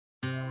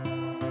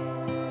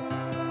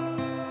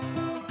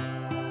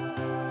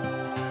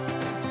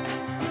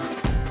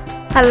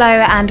Hello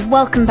and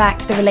welcome back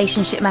to the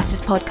Relationship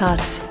Matters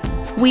podcast.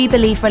 We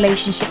believe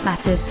relationship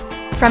matters,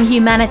 from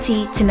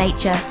humanity to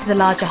nature to the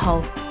larger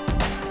whole.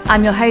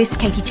 I'm your host,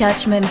 Katie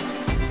Churchman,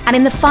 and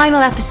in the final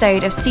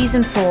episode of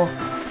Season 4,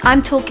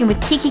 I'm talking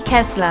with Kiki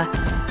Kessler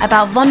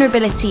about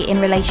vulnerability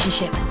in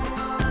relationship.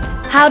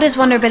 How does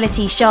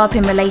vulnerability show up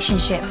in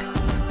relationship?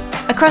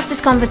 Across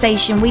this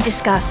conversation, we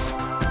discuss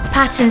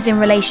patterns in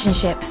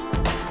relationship,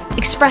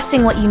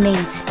 expressing what you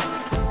need,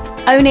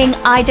 owning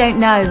I don't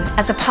know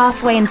as a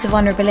pathway into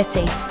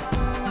vulnerability,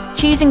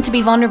 choosing to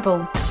be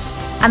vulnerable,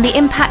 and the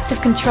impact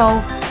of control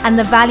and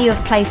the value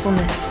of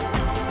playfulness.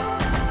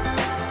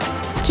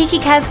 Kiki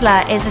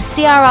Kessler is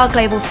a CRR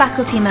Global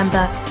faculty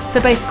member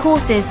for both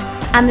courses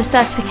and the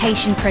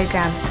certification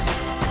program.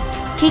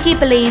 Kiki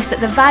believes that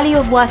the value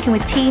of working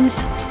with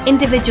teams,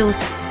 individuals,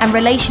 and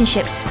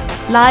relationships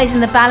lies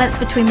in the balance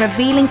between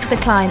revealing to the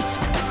clients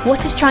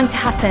what is trying to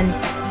happen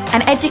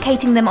and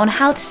educating them on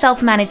how to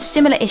self-manage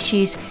similar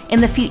issues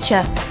in the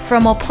future for a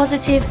more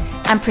positive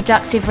and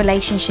productive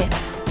relationship.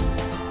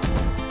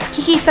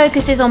 Kiki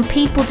focuses on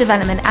people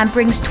development and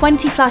brings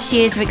 20 plus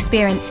years of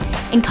experience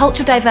in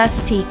cultural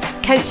diversity,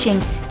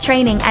 coaching,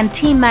 training, and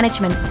team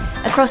management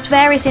across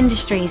various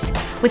industries,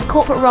 with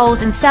corporate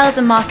roles in sales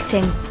and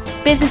marketing,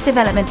 business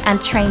development,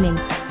 and training.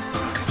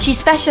 She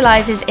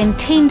specializes in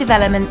team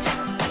development,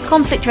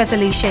 conflict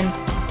resolution,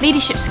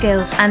 leadership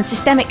skills, and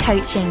systemic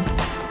coaching.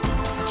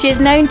 She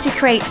is known to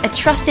create a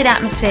trusted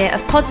atmosphere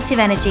of positive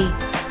energy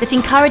that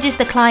encourages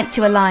the client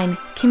to align,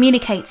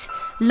 communicate,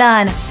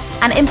 learn,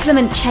 and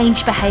implement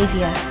change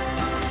behavior.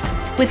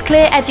 With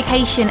clear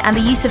education and the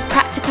use of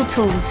practical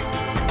tools,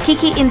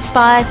 Kiki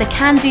inspires a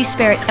can-do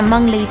spirit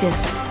among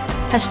leaders.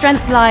 Her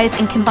strength lies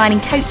in combining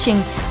coaching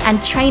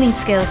and training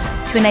skills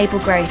to enable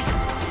growth.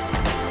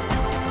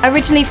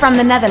 Originally from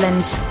the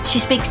Netherlands, she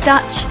speaks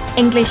Dutch,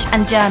 English,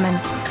 and German.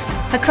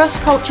 Her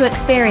cross-cultural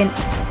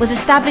experience was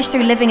established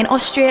through living in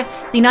Austria,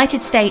 the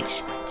United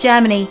States,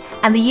 Germany,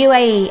 and the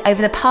UAE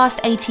over the past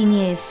 18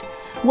 years,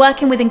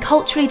 working within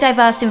culturally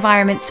diverse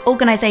environments,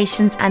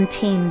 organisations, and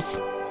teams.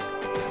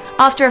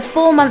 After a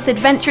 4-month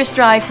adventurous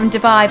drive from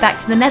Dubai back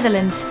to the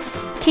Netherlands,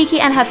 Kiki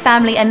and her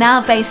family are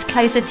now based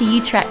closer to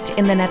Utrecht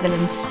in the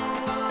Netherlands.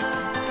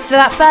 So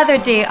without further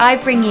ado, I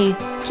bring you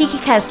Kiki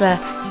Kessler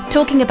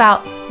talking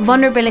about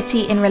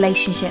vulnerability in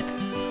relationship.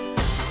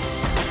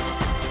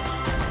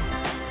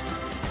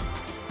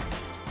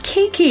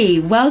 Kiki,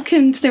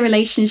 welcome to the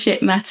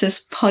Relationship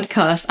Matters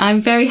podcast.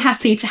 I'm very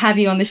happy to have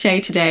you on the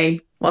show today.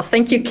 Well,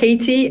 thank you,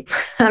 Katie.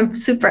 I'm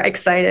super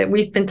excited.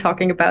 We've been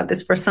talking about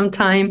this for some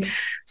time,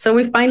 so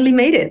we finally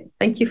made it.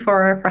 Thank you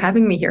for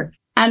having me here.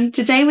 And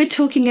today we're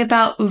talking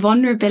about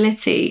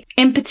vulnerability,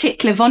 in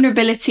particular,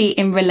 vulnerability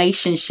in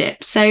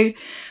relationships. So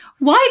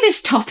why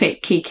this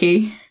topic,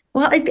 Kiki?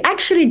 Well, it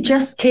actually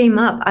just came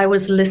up. I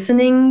was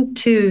listening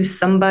to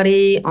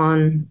somebody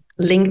on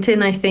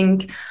LinkedIn, I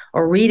think,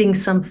 or reading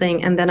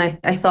something. And then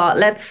I thought,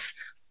 let's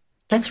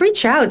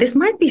reach out. This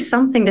might be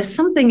something, there's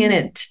something in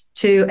it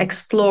to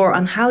explore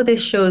on how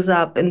this shows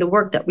up in the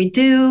work that we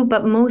do,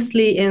 but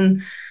mostly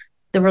in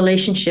the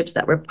relationships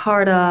that we're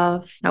part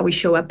of, how we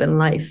show up in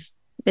life.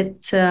 It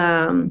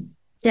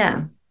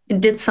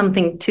did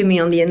something to me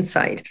on the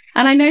inside.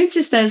 And I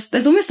noticed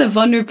there's almost a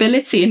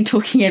vulnerability in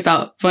talking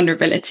about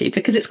vulnerability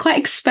because it's quite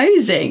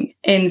exposing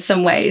in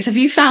some ways. Have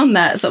you found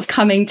that sort of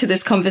coming to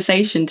this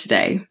conversation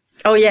today?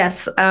 Oh,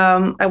 yes.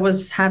 I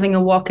was having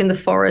a walk in the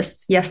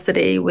forest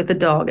yesterday with the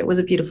dog. It was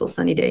a beautiful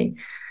sunny day.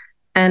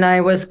 And I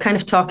was kind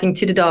of talking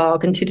to the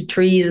dog and to the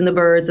trees and the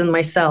birds and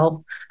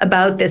myself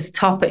about this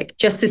topic,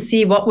 just to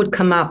see what would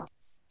come up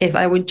if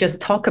I would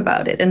just talk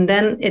about it. And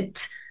then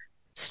it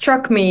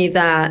struck me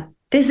that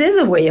this is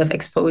a way of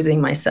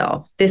exposing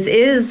myself. This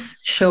is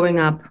showing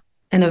up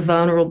in a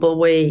vulnerable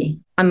way.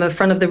 I'm a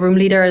front of the room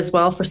leader as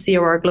well for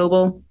CRR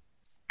Global.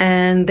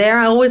 And there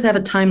I always have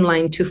a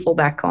timeline to fall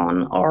back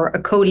on, or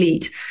a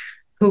co-lead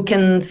who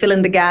can fill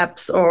in the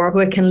gaps or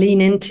who I can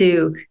lean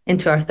into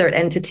our third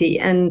entity.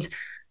 And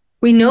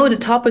we know the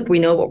topic, we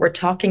know what we're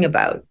talking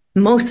about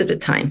most of the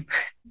time.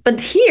 But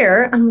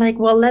here I'm like,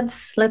 well,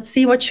 let's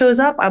see what shows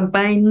up. I'm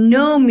by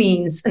no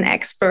means an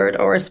expert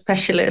or a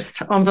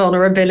specialist on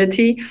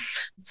vulnerability.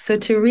 So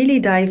to really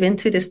dive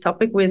into this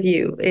topic with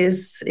you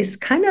is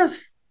kind of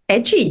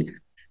edgy.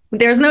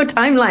 There's no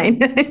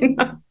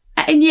timeline.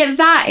 And yet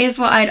that is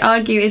what I'd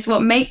argue is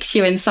what makes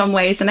you in some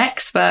ways an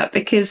expert,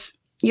 because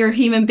you're a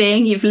human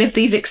being. You've lived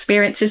these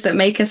experiences that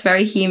make us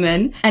very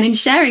human. And in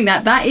sharing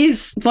that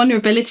is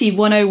vulnerability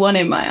 101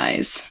 in my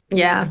eyes.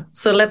 Yeah.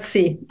 So let's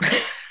see.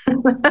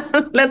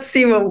 Let's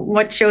see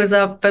what shows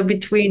up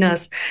between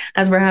us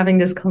as we're having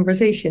this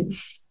conversation.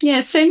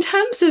 Yeah. So in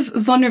terms of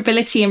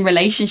vulnerability in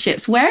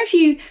relationships, where have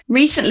you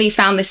recently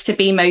found this to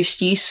be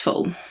most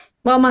useful?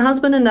 Well, my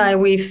husband and I,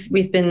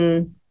 we've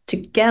been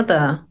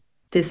together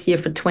this year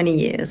for 20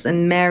 years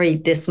and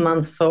married this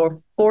month for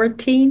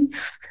 14.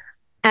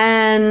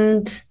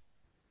 And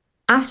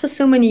after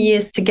so many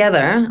years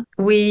together,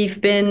 we've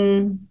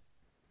been,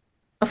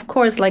 of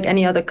course, like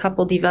any other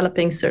couple,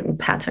 developing certain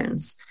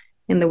patterns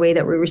in the way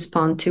that we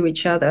respond to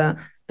each other.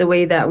 the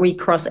way that we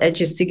cross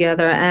edges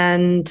together.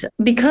 And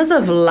because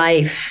of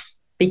life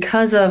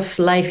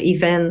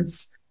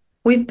events,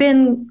 we've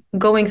been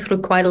going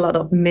through quite a lot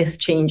of myth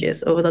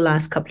changes over the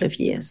last couple of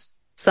years.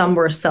 Some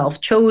were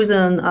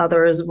self-chosen,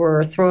 others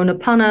were thrown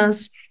upon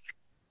us.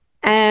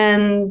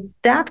 And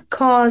that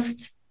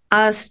caused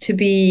us to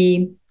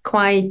be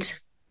quite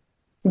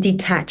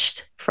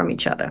detached from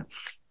each other,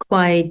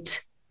 quite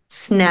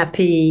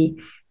snappy,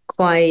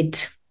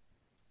 quite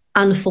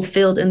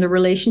unfulfilled in the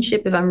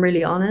relationship, if I'm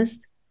really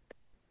honest.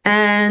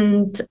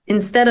 And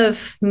instead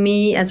of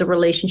me as a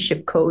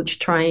relationship coach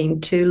trying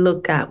to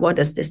look at what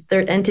does this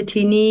third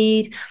entity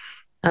need,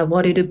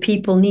 what do the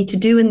people need to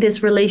do in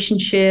this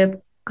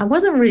relationship, I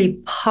wasn't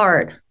really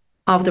part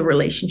of the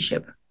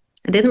relationship.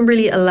 I didn't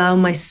really allow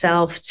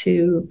myself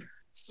to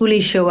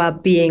fully show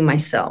up being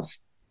myself.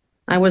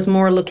 I was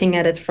more looking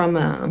at it from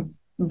a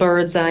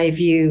bird's eye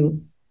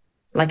view,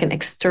 like an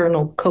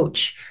external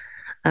coach,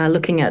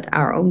 looking at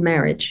our own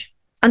marriage,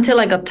 until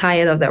I got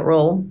tired of that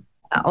role.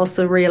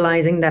 Also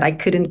realizing that I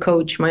couldn't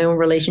coach my own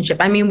relationship.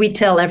 I mean, we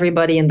tell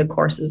everybody in the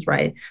courses,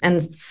 right?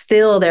 And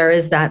still there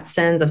is that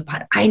sense of,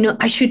 I know,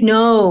 I should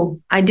know,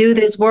 I do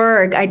this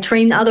work, I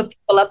train other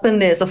people up in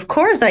this. Of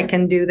course I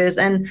can do this.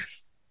 And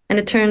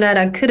it turned out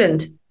I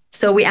couldn't.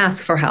 So we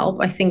asked for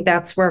help. I think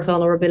that's where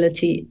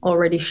vulnerability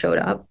already showed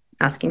up,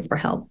 asking for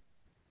help.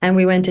 And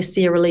we went to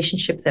see a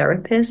relationship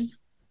therapist.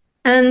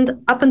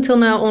 And up until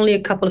now, only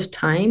a couple of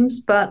times.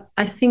 But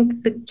I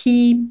think the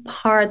key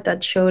part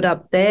that showed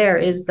up there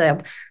is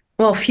that,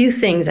 well, a few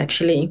things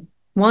actually.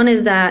 One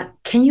is that,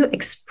 can you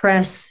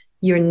express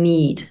your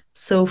need?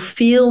 So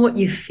feel what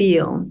you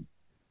feel.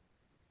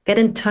 Get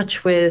in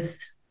touch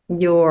with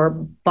your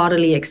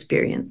bodily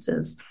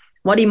experiences.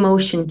 What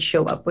emotions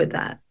show up with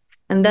that?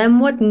 And then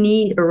what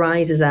need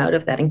arises out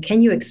of that? And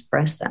can you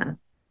express that?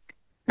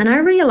 And I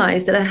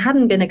realized that I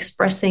hadn't been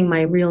expressing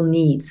my real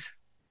needs.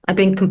 I've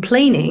been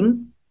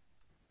complaining,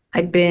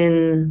 I've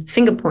been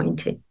finger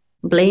pointing,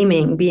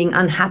 blaming, being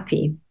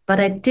unhappy, but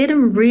I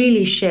didn't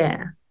really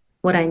share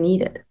what I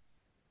needed.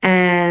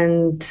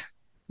 And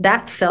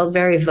that felt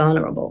very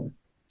vulnerable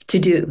to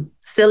do.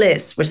 Still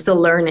is, we're still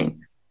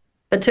learning.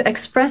 But to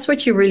express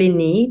what you really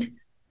need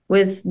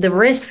with the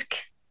risk,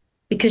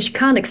 because you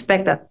can't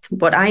expect that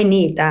what I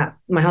need, that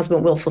my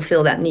husband will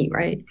fulfill that need,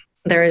 right?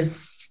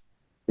 There's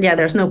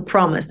no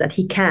promise that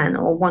he can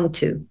or want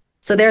to.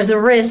 So there's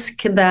a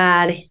risk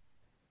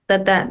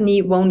that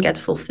need won't get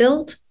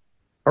fulfilled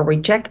or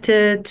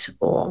rejected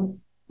or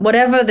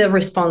whatever the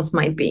response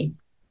might be.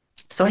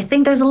 So I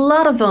think there's a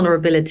lot of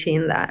vulnerability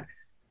in that.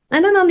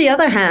 And then on the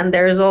other hand,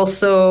 there's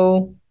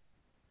also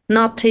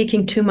not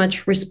taking too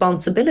much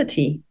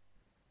responsibility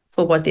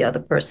for what the other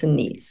person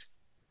needs.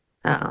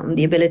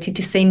 The ability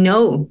to say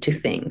no to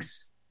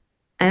things.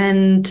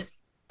 And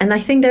I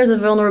think there's a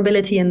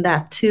vulnerability in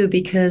that too,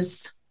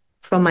 because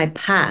from my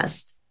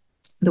past,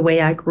 the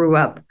way I grew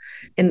up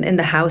in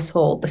the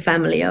household, the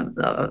family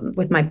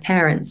with my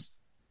parents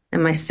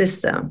and my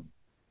sister,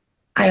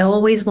 I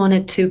always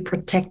wanted to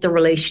protect the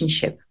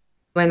relationship.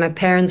 When my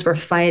parents were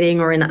fighting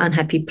or in an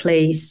unhappy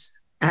place,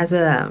 as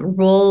a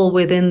role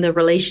within the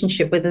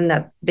relationship, within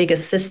that bigger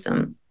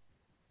system,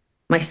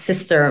 my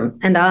sister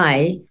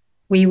and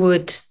we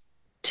would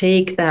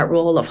take that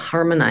role of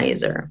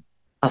harmonizer,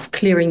 of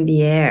clearing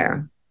the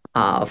air,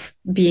 of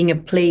being a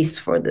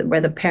place where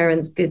the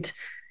parents could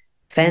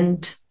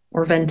vent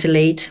or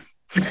ventilate,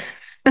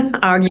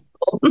 arguable.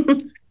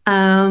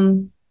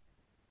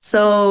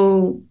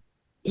 So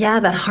yeah,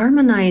 that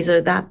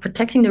harmonizer, that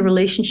protecting the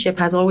relationship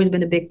has always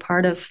been a big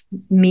part of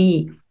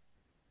me.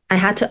 I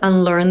had to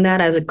unlearn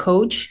that as a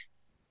coach,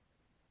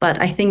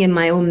 but I think in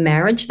my own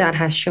marriage that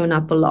has shown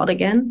up a lot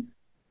again.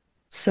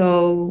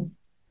 So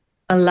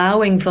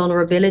allowing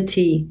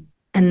vulnerability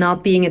and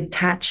not being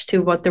attached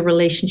to what the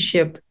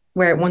relationship,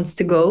 where it wants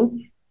to go,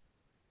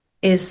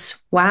 is,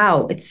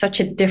 wow, it's such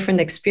a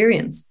different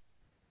experience.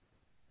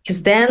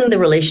 Because then the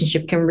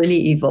relationship can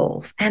really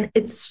evolve. And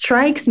it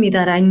strikes me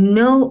that I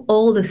know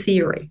all the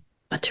theory,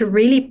 but to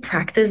really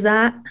practice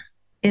that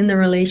in the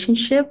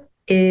relationship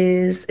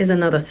is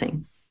another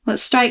thing. What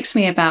strikes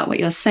me about what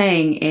you're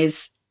saying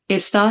is it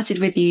started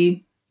with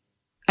you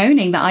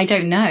owning that I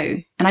don't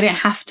know, and I don't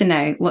have to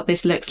know what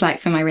this looks like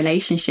for my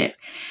relationship.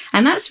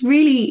 And that's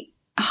really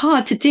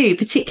hard to do,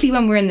 particularly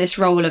when we're in this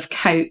role of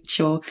coach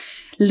or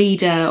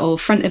leader or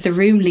front of the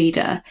room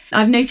leader.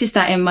 I've noticed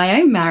that in my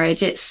own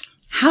marriage, it's,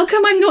 how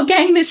come I'm not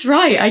getting this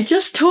right? I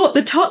just taught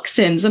the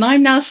toxins and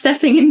I'm now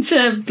stepping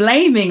into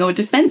blaming or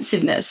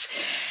defensiveness.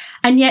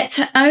 And yet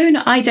to own,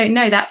 I don't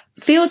know, that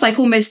feels like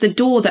almost the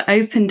door that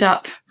opened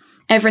up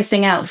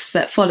everything else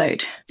that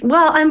followed.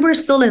 Well, and we're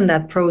still in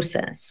that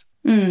process.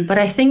 But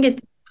I think it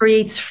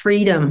creates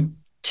freedom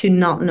to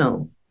not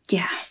know.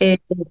 Yeah. It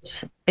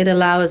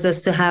allows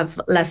us to have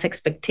less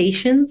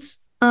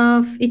expectations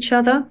of each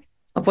other,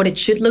 of what it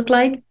should look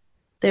like.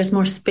 There's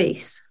more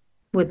space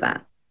with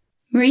that.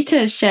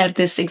 Marita shared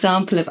this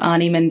example of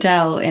Arnie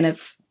Mandel in a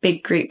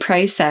big group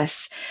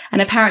process.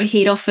 And apparently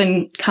he'd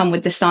often come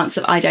with the stance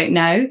of, I don't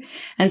know.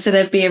 And so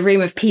there'd be a room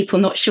of people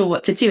not sure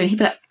what to do. And he'd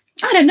be like,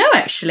 I don't know,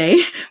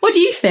 actually. What do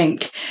you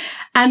think?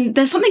 And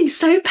there's something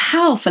so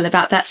powerful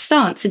about that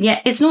stance. And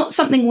yet it's not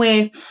something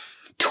we're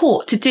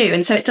taught to do.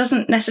 And so it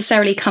doesn't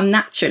necessarily come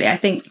naturally. I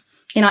think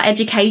in our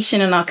education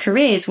and our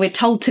careers, we're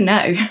told to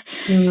know.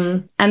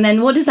 Mm-hmm. And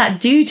then what does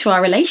that do to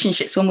our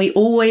relationships when we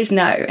always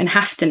know and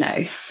have to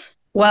know?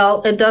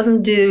 Well, it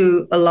doesn't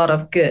do a lot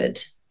of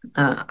good.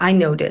 I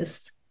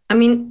noticed. I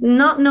mean,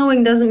 not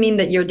knowing doesn't mean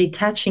that you're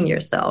detaching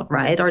yourself,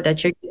 right? Or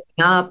that you're giving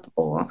up,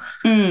 or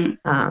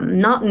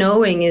not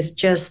knowing is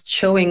just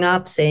showing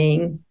up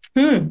saying,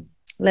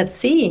 let's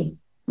see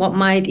what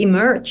might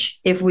emerge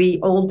if we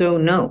all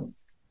don't know,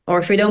 or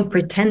if we don't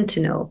pretend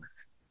to know.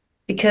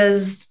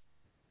 Because,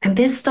 and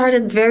this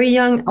started very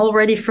young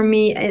already for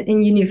me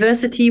in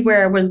university,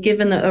 where I was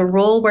given a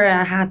role where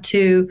I had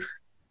to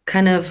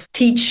kind of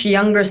teach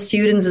younger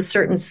students a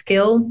certain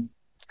skill.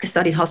 I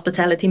studied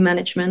hospitality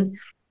management.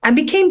 I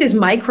became this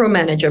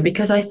micromanager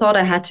because I thought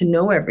I had to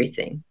know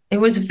everything. It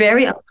was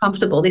very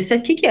uncomfortable. They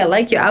said, Kiki, I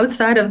like you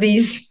outside of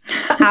these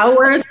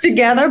hours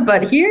together,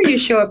 but here you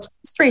show up so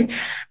strange.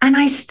 And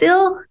I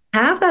still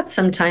have that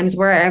sometimes,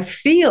 where I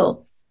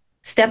feel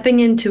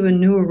stepping into a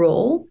new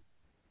role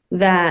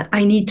that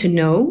I need to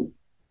know.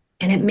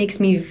 And it makes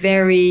me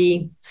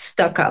very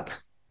stuck up,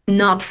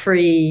 not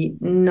free,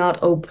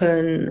 not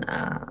open.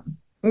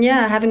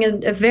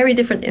 Having a very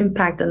different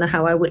impact than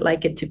how I would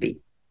like it to be.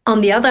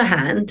 On the other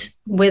hand,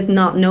 with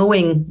not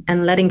knowing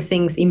and letting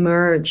things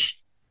emerge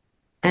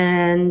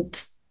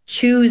and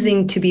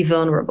choosing to be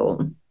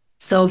vulnerable.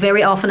 So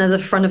very often as a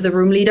front of the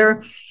room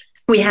leader,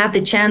 we have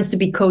the chance to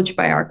be coached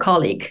by our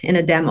colleague in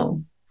a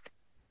demo.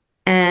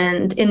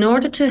 And in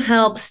order to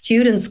help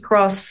students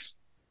cross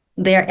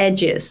their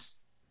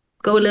edges,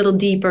 go a little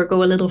deeper,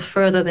 go a little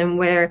further than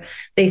where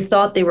they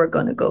thought they were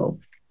going to go,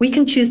 we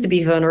can choose to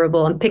be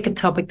vulnerable and pick a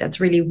topic that's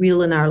really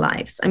real in our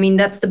lives. I mean,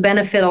 that's the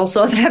benefit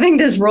also of having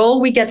this role.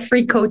 We get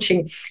free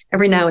coaching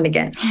every now and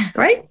again,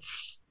 right?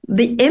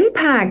 The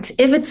impact,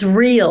 if it's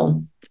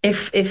real,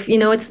 if you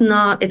know, it's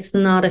not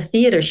a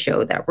theater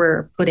show that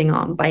we're putting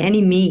on by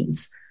any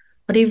means,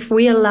 but if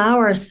we allow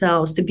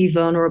ourselves to be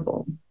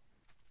vulnerable,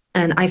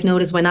 and I've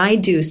noticed when I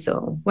do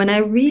so, when I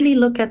really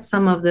look at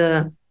some of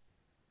the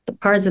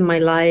parts in my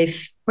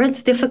life where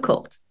it's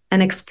difficult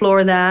and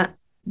explore that,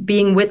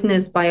 being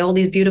witnessed by all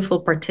these beautiful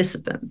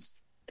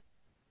participants,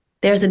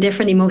 there's a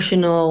different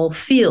emotional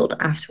field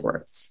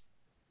afterwards,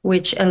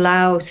 which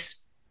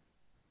allows,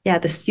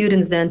 the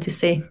students then to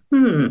say,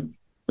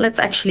 let's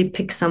actually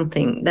pick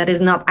something that is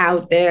not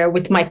out there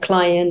with my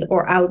client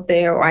or out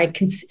there, or I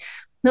can see.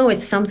 No,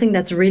 it's something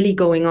that's really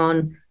going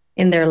on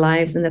in their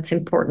lives and that's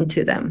important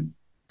to them.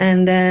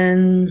 And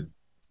then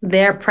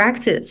their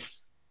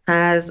practice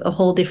has a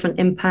whole different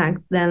impact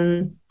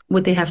than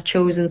would they have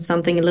chosen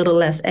something a little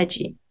less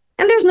edgy.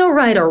 And there's no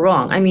right or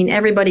wrong. I mean,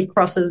 everybody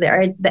crosses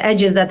the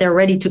edges that they're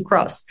ready to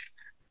cross.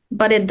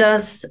 But it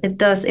does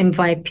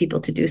invite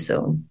people to do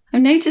so.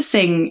 I'm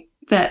noticing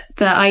that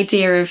the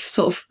idea of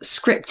sort of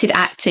scripted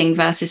acting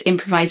versus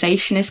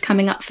improvisation is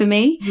coming up for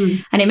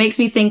me. And it makes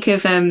me think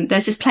of,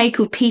 there's this play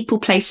called People,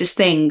 Places,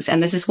 Things.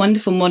 And there's this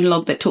wonderful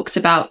monologue that talks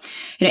about,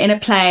 in a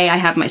play, I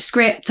have my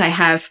script, I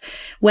have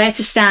where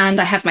to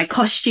stand, I have my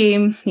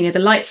costume, the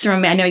lights are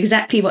on me, I know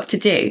exactly what to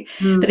do.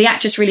 But the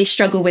actress really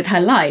struggle with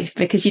her life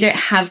because you don't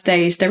have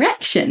those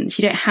directions.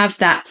 You don't have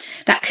that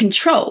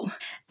control.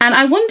 And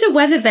I wonder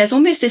whether there's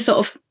almost this sort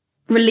of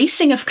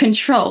releasing of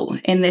control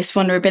in this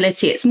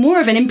vulnerability. It's more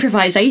of an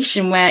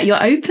improvisation where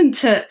you're open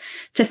to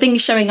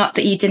things showing up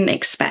that you didn't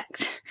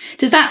expect.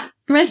 Does that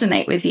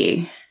resonate with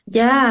you?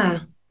 Yeah,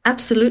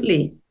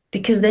 absolutely.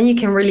 Because then you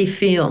can really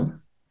feel.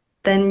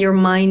 Then your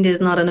mind is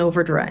not an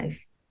overdrive.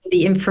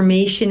 The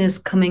information is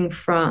coming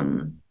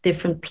from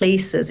different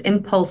places.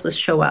 Impulses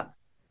show up.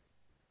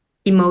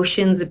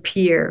 Emotions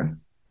appear.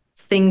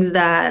 Things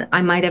that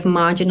I might have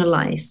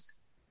marginalized,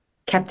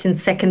 kept in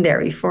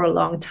secondary for a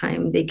long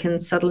time, they can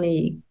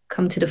suddenly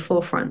come to the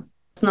forefront.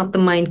 It's not the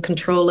mind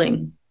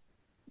controlling.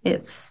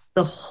 It's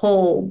the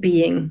whole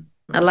being,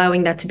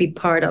 allowing that to be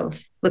part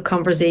of the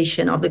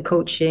conversation, of the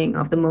coaching,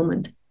 of the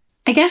moment.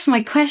 I guess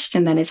my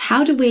question then is,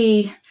 how do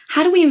we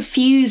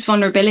infuse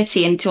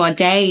vulnerability into our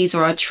days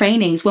or our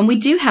trainings when we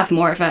do have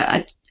more of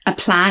a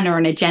plan or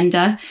an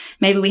agenda?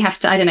 Maybe we have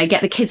to,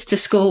 get the kids to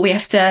school. We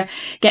have to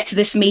get to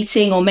this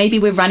meeting, or maybe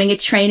we're running a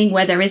training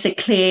where there is a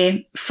clear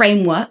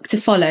framework to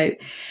follow.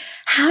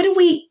 How do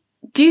we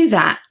do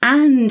that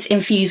and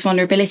infuse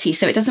vulnerability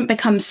so it doesn't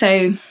become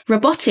so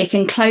robotic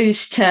and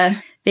closed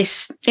to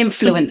this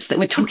influence that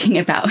we're talking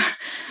about?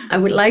 I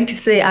would like to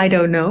say, I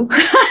don't know.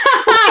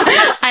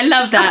 I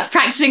love that.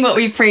 Practicing what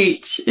we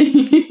preach.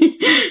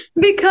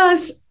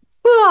 Because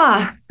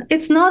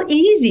it's not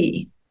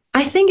easy.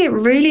 I think it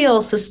really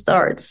also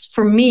starts,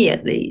 for me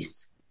at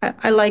least.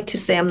 I like to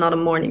say I'm not a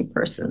morning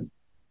person.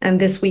 And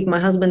this week, my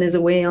husband is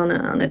away on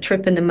a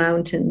trip in the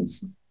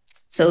mountains.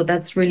 So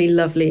that's really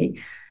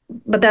lovely.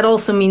 But that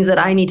also means that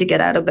I need to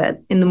get out of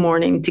bed in the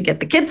morning to get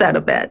the kids out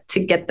of bed,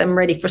 to get them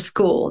ready for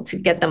school, to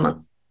get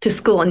them to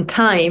school on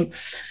time.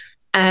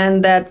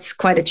 And that's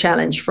quite a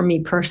challenge for me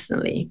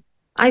personally.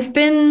 I've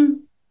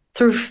been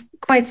through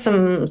quite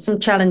some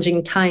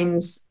challenging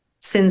times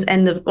since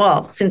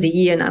a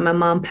year now. My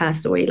mom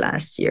passed away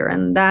last year,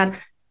 and that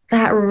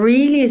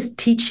really is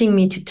teaching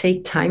me to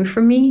take time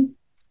for me,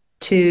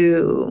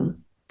 to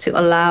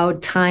allow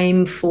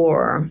time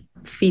for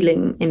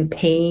feeling in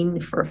pain,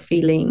 for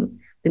feeling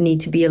the need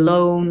to be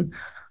alone,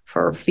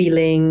 for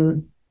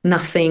feeling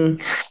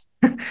nothing,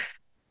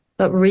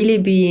 but really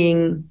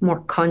being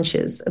more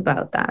conscious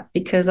about that,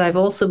 because I've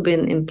also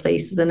been in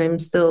places and I'm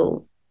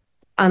still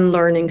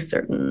unlearning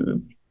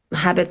certain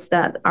habits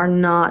that are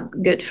not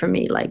good for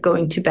me, like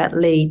going to bed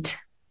late,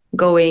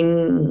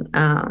 going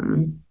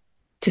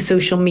to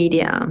social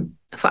media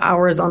for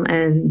hours on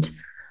end,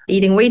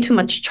 eating way too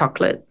much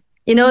chocolate.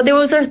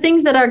 Those are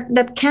things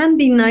that can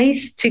be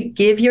nice to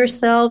give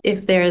yourself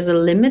if there is a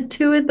limit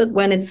to it, but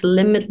when it's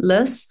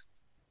limitless,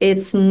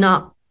 it's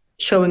not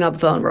showing up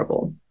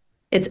vulnerable.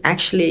 It's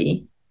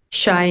actually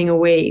shying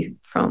away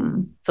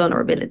from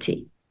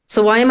vulnerability.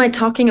 So why am I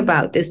talking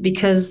about this?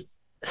 Because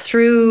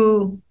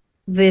through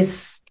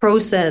this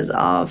process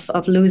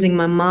of losing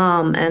my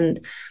mom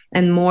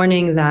and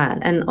mourning that,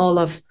 and all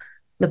of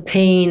the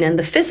pain and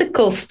the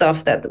physical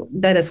stuff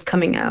that is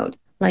coming out,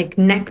 like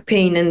neck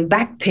pain and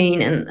back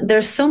pain, and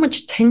there's so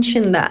much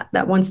tension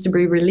that wants to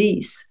be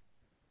released.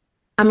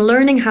 I'm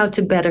learning how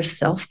to better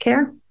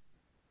self-care,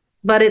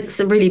 but it's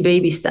really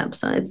baby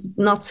steps. It's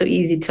not so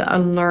easy to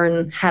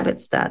unlearn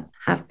habits that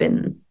have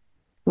been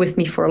with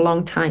me for a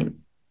long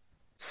time.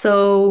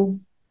 So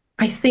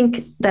I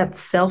think that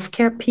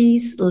self-care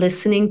piece,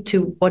 listening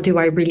to what do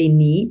I really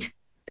need,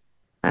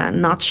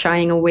 not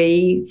shying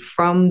away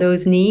from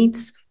those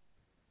needs,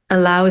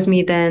 allows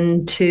me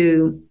then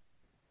to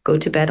go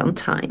to bed on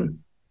time,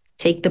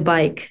 take the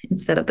bike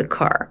instead of the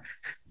car.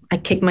 I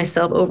kick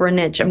myself over an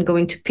edge. I'm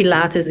going to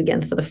Pilates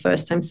again for the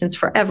first time since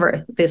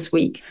forever this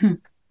week. There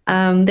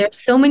are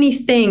so many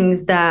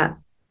things that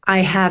I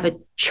have a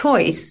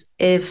choice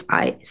if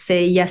I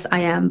say, yes, I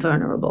am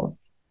vulnerable.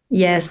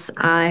 Yes,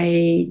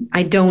 I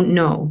don't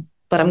know,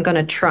 but I'm going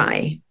to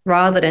try,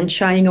 rather than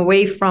shying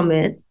away from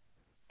it,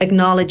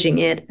 acknowledging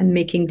it and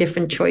making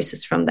different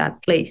choices from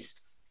that place.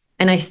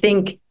 And I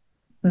think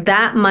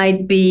that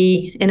might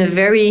be, in a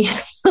very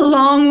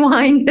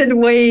long-winded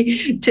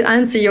way to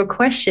answer your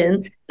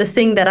question, the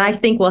thing that I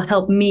think will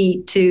help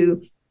me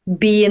to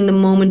be in the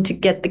moment, to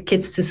get the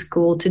kids to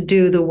school, to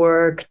do the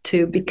work,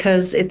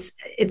 because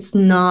it's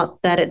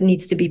not that it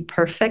needs to be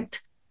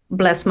perfect.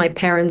 Bless my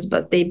parents,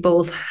 but they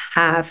both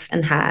have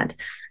and had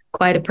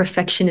quite a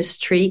perfectionist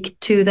streak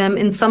to them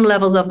in some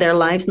levels of their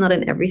lives, not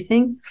in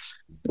everything,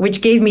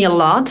 which gave me a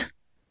lot.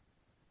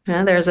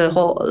 Yeah, there's a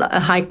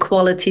high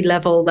quality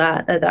level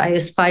that I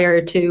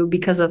aspire to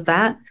because of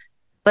that.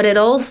 But it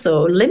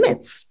also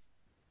limits.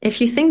 If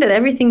you think that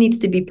everything needs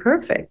to be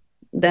perfect,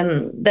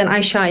 then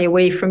I shy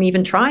away from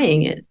even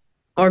trying it,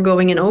 or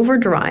going in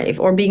overdrive,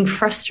 or being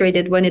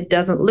frustrated when it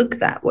doesn't look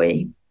that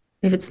way.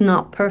 If it's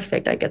not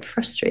perfect, I get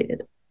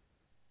frustrated.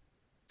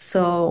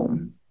 So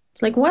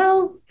it's like,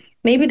 well,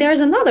 maybe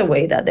there's another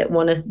way that it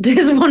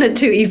wanted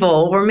to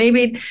evolve, or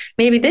maybe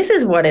this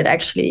is what it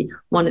actually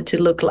wanted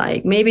to look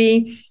like.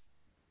 Maybe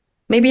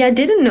I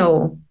didn't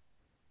know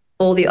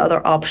all the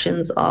other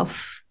options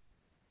of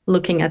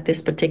looking at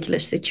this particular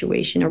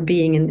situation or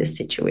being in this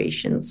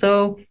situation.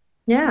 So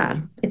yeah,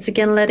 it's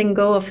again letting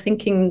go of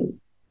thinking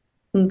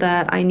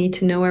that I need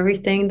to know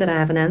everything, that I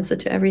have an answer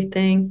to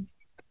everything,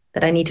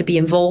 that I need to be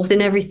involved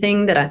in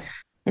everything,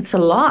 it's a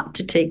lot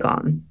to take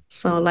on.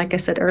 So like I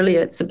said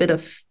earlier, it's a bit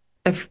of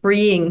a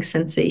freeing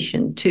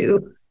sensation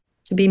to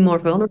be more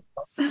vulnerable.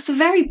 That's a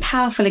very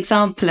powerful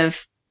example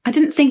of, I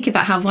didn't think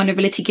about how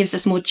vulnerability gives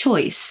us more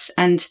choice,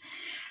 and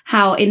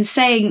how in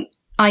saying,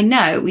 I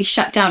know, we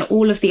shut down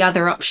all of the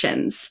other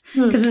options.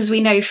 Because as we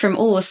know from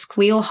ORSC,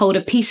 we all hold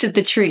a piece of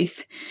the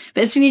truth.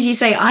 But as soon as you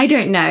say, I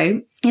don't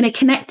know, in a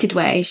connected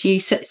way, as you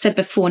said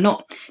before,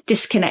 not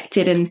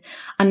disconnected and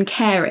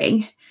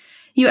uncaring,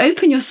 you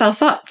open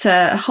yourself up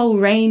to a whole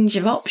range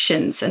of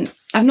options. And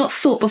I've not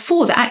thought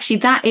before that actually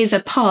that is a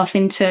path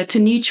into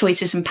new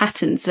choices and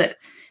patterns that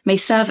may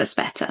serve us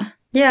better.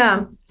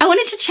 Yeah. I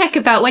wanted to check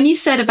about when you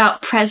said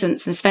about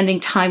presence and spending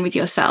time with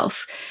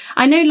yourself.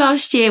 I know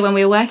last year when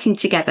we were working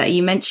together,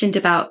 you mentioned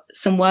about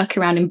some work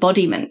around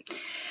embodiment.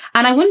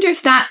 And I wonder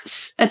if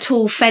that's at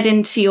all fed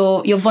into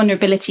your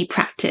vulnerability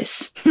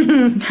practice.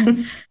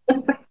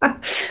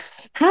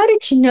 How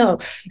did you know?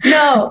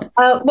 No,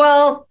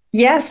 well,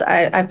 yes,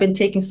 I've been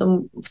taking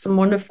some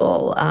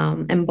wonderful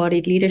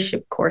embodied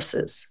leadership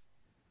courses,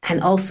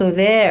 and also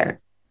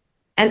there,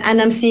 and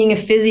I'm seeing a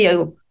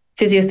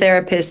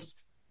physiotherapist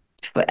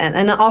and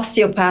an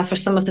osteopath for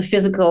some of the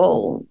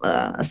physical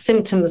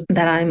symptoms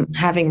that I'm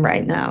having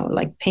right now,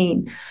 like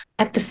pain.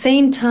 At the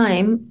same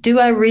time, do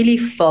I really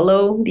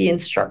follow the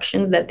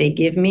instructions that they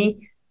give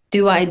me?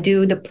 Do I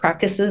do the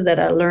practices that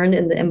I learned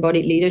in the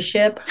embodied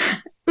leadership?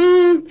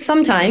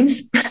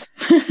 Sometimes.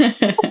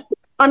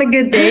 On a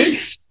good day.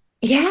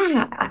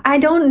 Yeah, I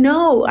don't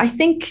know. I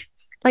think,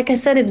 like I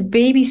said, it's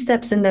baby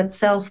steps in that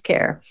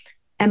self-care,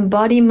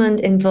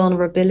 embodiment and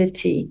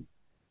vulnerability.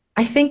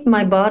 I think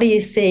my body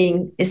is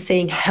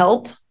saying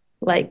help,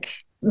 like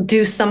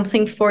do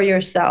something for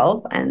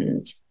yourself.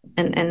 And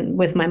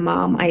with my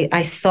mom,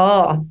 I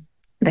saw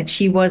that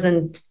she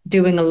wasn't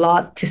doing a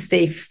lot to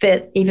stay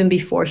fit even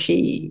before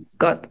she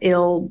got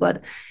ill.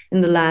 But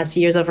in the last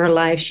years of her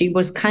life, she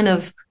was kind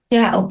of,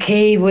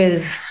 okay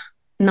with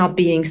not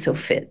being so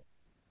fit.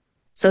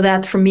 So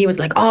that for me was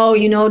like,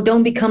 oh,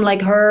 don't become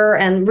like her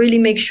and really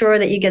make sure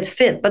that you get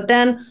fit. But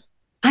then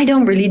I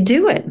don't really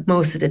do it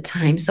most of the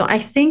time. So I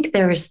think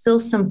there is still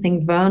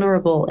something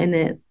vulnerable in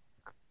it.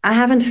 I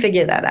haven't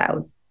figured that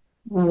out,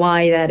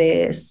 why that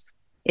is.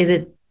 Is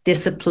it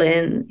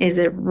discipline? Is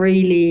it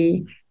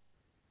really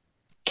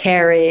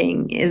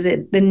caring? Is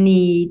it the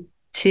need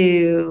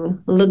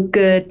to look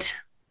good?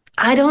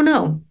 I don't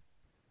know.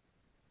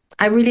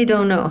 I really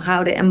don't know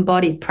how the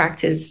embodied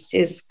practice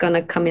is going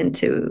to come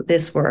into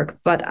this work,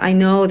 but I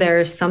know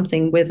there is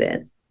something with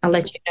it. I'll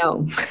let you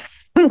know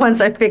once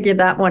I figure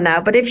that one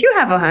out. But if you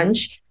have a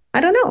hunch,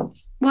 I don't know.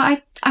 Well,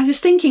 I was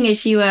thinking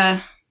as you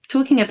were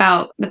talking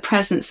about the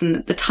presence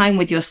and the time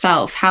with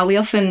yourself, how we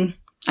often,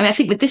 I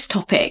think with this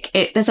topic,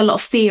 there's a lot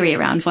of theory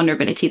around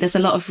vulnerability. There's a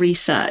lot of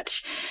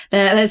research.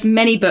 There's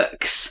many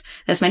books.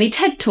 There's many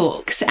TED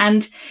Talks.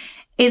 And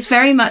it's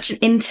very much an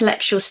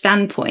intellectual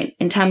standpoint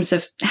in terms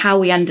of how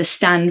we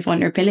understand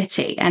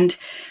vulnerability. And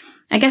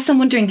I guess I'm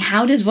wondering,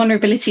 how does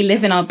vulnerability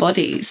live in our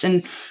bodies?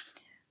 And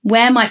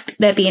where might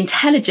there be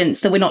intelligence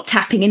that we're not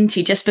tapping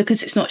into just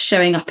because it's not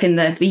showing up in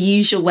the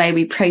usual way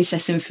we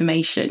process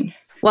information?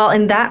 Well,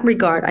 in that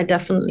regard, I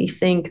definitely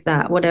think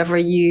that whatever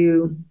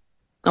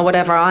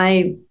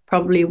I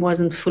probably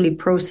wasn't fully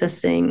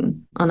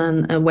processing on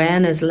an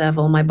awareness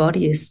level, my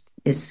body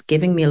is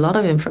giving me a lot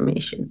of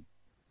information.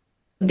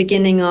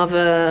 Beginning of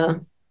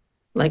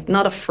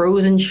not a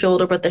frozen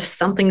shoulder, but there's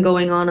something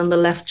going on the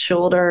left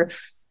shoulder.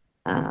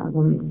 I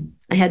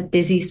had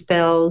dizzy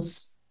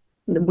spells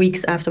the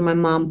weeks after my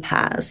mom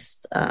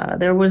passed.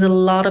 There was a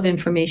lot of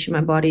information my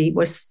body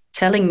was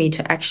telling me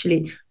to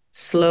actually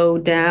slow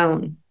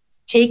down,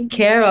 take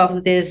care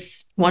of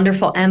this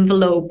wonderful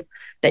envelope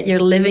that you're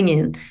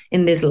living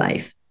in this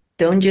life.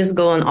 Don't just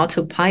go on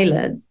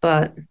autopilot,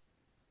 but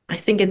I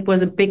think it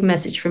was a big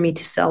message for me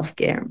to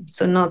self-care.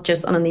 So not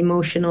just on an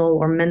emotional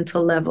or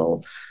mental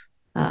level,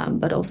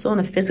 but also on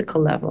a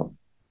physical level.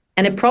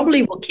 And it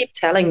probably will keep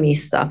telling me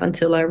stuff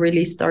until I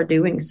really start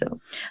doing so.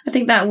 I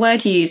think that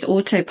word you used,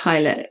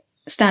 autopilot,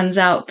 stands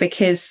out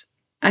because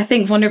I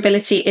think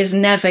vulnerability is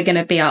never going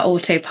to be our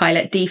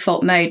autopilot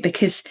default mode,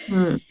 because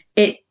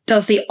it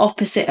does the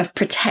opposite of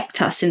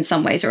protect us in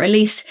some ways, or at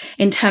least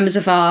in terms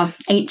of our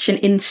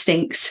ancient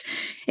instincts.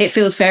 It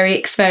feels very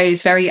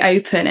exposed, very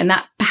open, and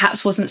that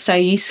perhaps wasn't so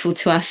useful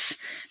to us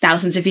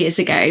thousands of years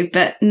ago.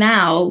 But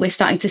now we're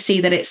starting to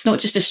see that it's not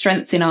just a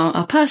strength in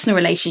our personal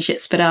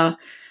relationships, but our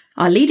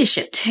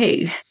leadership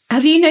too.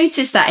 Have you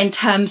noticed that in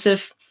terms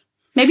of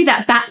maybe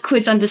that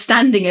backwards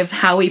understanding of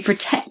how we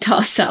protect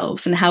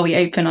ourselves and how we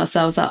open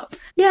ourselves up?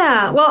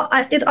 Yeah, well,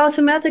 it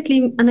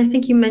automatically, and I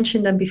think you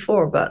mentioned them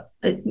before, but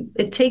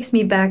it takes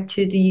me back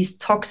to these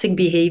toxic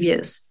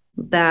behaviors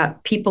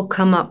that people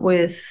come up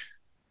with,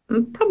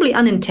 probably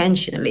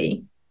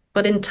unintentionally,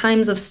 but in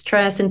times of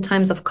stress, in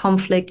times of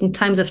conflict, in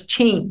times of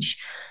change.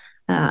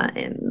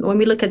 And when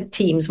we look at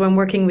teams, when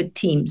working with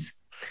teams,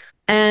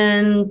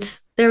 and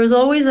there is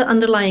always an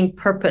underlying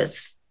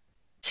purpose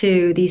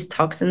to these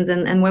toxins.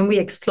 And when we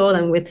explore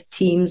them with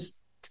teams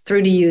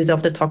through the use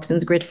of the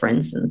toxins grid, for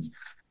instance,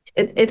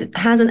 it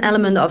has an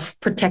element of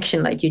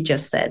protection, like you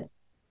just said,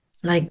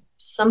 like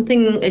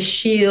something, a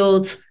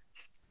shield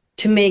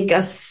to make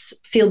us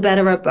feel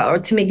better about, or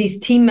to make these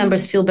team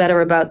members feel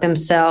better about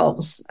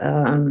themselves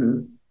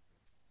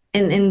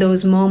in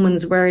those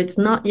moments where it's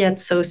not yet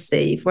so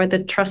safe, where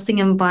the trusting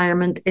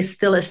environment is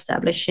still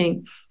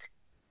establishing.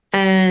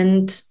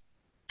 And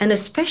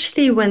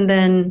especially when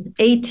then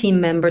a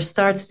team member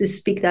starts to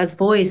speak that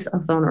voice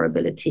of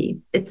vulnerability,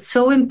 it's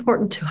so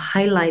important to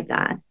highlight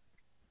that,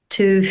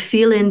 to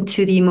feel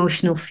into the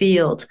emotional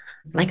field.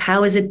 Like,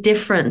 how is it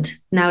different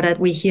now that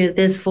we hear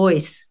this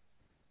voice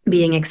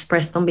being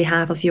expressed on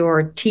behalf of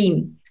your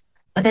team?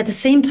 But at the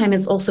same time,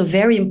 it's also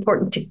very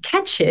important to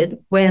catch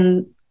it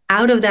when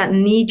out of that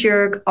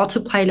knee-jerk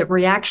autopilot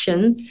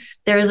reaction,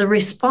 there is a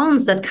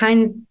response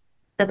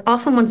that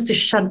often wants to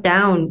shut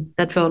down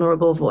that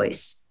vulnerable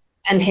voice.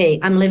 And hey,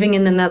 I'm living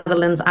in the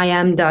Netherlands. I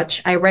am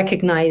Dutch. I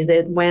recognize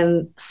it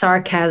when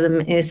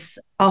sarcasm is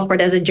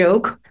offered as a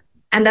joke.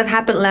 And that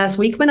happened last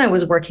week when I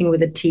was working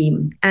with a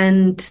team.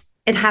 And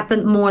it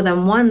happened more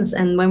than once.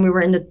 And when we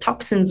were in the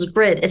toxins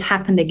grid, it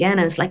happened again.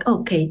 And it's like,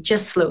 okay,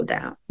 just slow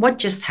down. What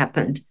just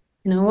happened?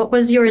 What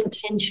was your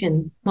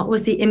intention? What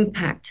was the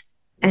impact?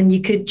 And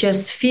you could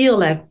just feel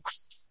like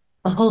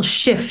a whole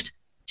shift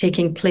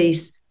taking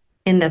place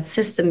in that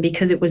system,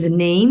 because it was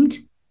named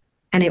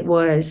and it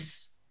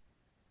was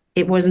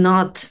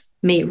not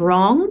made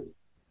wrong,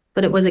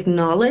 but it was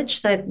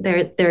acknowledged that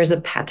there's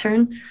a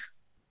pattern.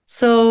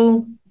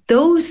 So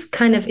those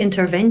kind of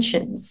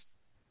interventions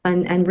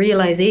and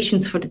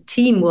realizations for the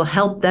team will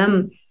help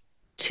them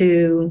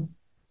to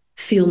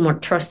feel more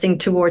trusting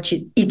towards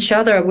each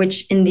other,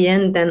 which in the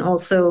end then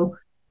also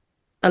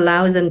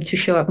allows them to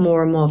show up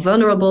more and more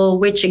vulnerable,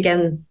 which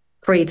again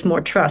creates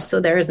more trust. So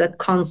there's that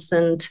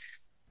constant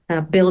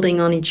building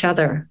on each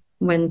other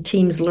when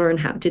teams learn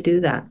how to do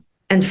that.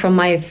 And from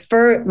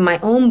my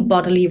own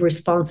bodily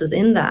responses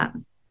in that.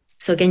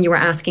 So again, you were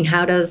asking,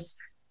 how does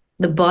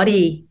the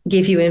body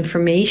give you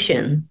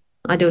information?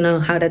 I don't know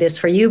how that is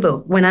for you,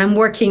 but when I'm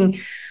working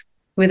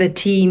with a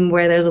team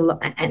where there's a lot,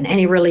 and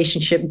any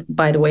relationship,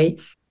 by the way,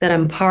 that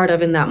I'm part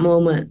of in that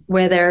moment,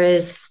 where there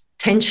is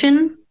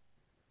tension,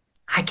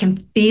 I can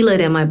feel it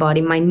in my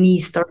body. My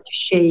knees start to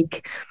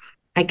shake.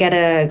 I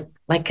get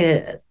like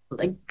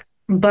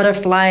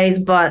butterflies,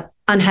 but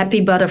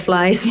unhappy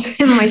butterflies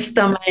in my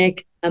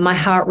stomach. My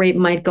heart rate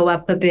might go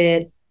up a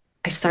bit.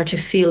 I start to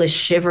feel a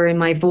shiver in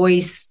my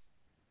voice.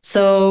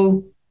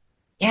 So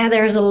yeah,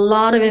 there's a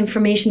lot of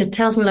information that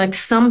tells me like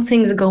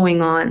something's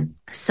going on.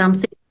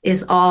 Something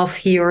is off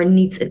here or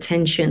needs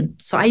attention.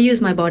 So I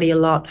use my body a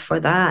lot for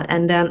that.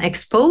 And then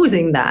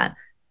exposing that,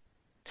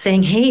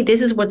 saying, hey,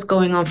 this is what's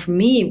going on for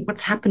me.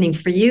 What's happening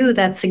for you?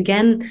 That's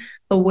again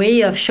a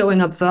way of showing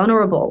up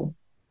vulnerable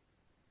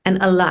and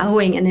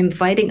allowing and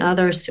inviting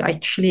others to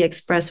actually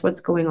express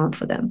what's going on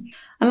for them.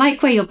 I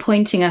like where you're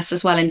pointing us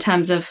as well in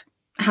terms of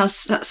how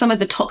some of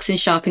the toxins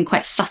show up in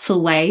quite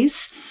subtle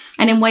ways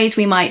and in ways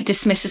we might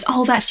dismiss as,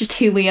 oh, that's just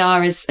who we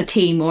are as a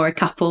team or a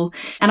couple.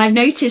 And I've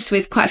noticed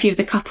with quite a few of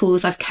the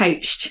couples I've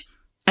coached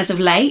as of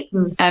late,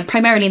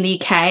 primarily in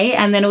the UK,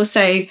 and then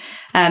also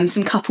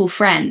some couple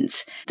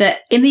friends,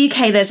 that in the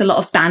UK there's a lot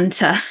of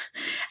banter,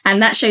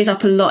 and that shows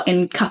up a lot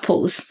in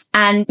couples.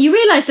 And you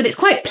realise that it's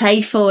quite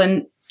playful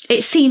and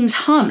it seems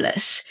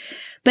harmless,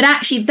 but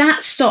actually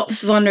that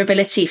stops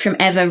vulnerability from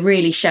ever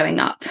really showing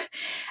up.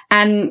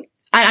 And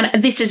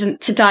this isn't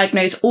to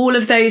diagnose all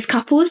of those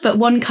couples, but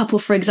one couple,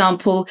 for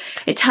example,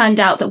 it turned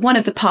out that one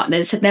of the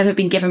partners had never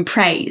been given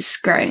praise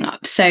growing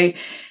up. So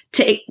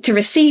to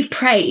receive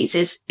praise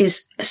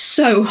is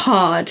so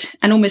hard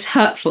and almost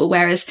hurtful,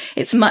 whereas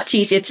it's much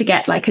easier to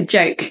get like a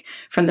joke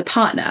from the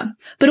partner.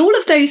 But all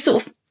of those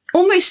sort of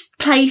almost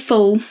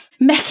playful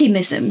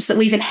mechanisms that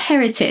we've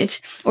inherited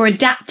or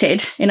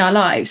adapted in our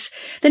lives,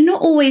 they're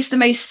not always the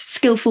most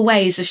skillful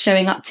ways of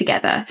showing up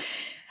together.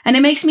 And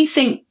it makes me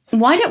think,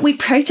 why don't we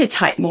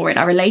prototype more in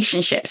our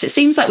relationships? It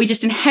seems like we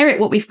just inherit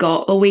what we've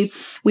got, or we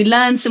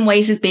learn some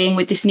ways of being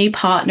with this new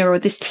partner or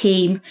this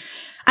team,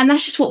 and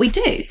that's just what we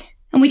do.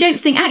 And we don't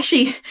think,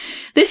 actually,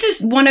 this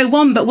is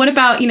 101, but what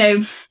about, the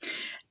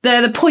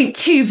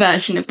 0.2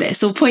 version of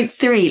this, or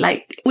 0.3?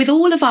 Like with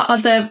all of our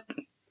other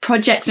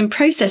projects and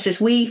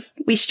processes, we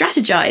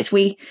strategize,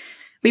 we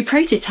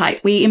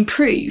prototype, we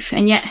improve.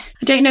 And yet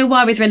I don't know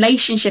why with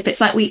relationship,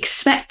 it's like we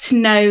expect to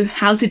know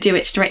how to do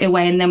it straight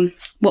away. And then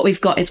what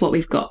we've got is what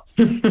we've got.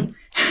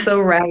 So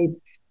right.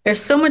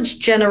 There's so much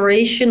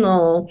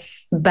generational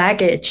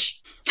baggage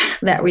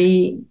that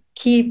we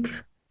keep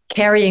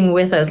carrying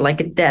with us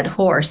like a dead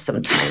horse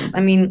sometimes. I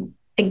mean,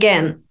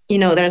 again,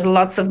 there's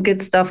lots of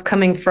good stuff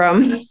coming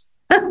from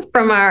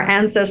our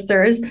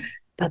ancestors,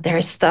 but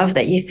there's stuff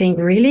that you think,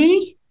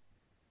 really?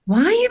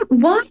 Why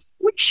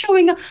we're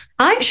showing up?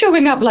 I'm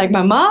showing up like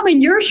my mom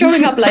and you're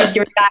showing up like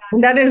your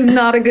dad. That is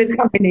not a good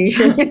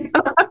combination.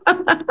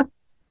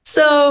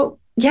 So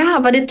yeah,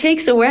 but it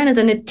takes awareness,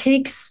 and it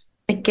takes,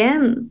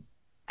 again,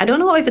 I don't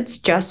know if it's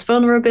just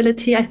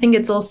vulnerability. I think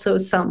it's also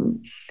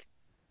some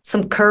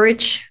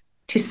courage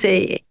to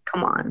say,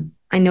 come on,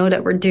 I know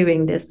that we're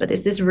doing this, but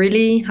is this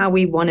really how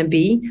we want to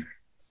be?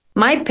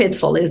 My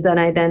pitfall is that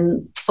I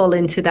then fall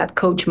into that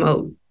coach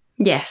mode.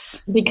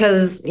 Yes.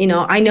 Because,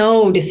 I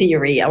know the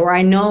theory, or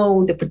I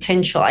know the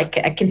potential. I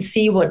can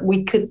see what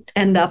we could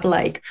end up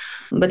like.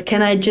 But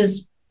can I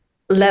just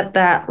let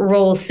that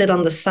role sit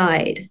on the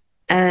side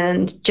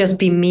and just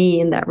be me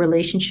in that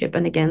relationship?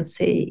 And again,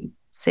 say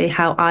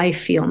how I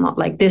feel, not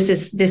like this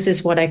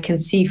is what I can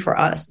see for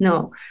us.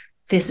 No,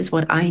 this is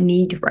what I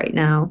need right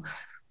now.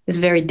 Is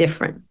very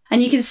different.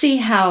 And you can see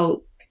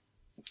how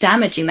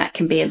damaging that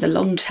can be in the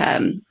long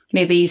term.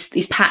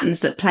 These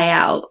patterns that play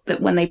out,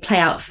 that when they play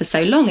out for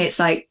so long, it's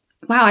like,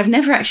 wow, I've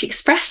never actually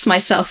expressed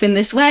myself in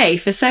this way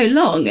for so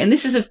long. And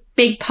this is a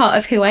big part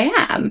of who I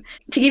am.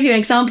 To give you an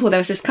example, there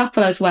was this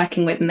couple I was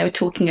working with and they were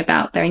talking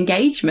about their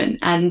engagement,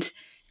 and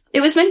it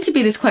was meant to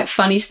be this quite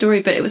funny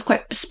story, but it was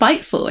quite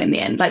spiteful in the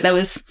end. Like there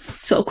was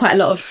sort of quite a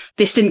lot of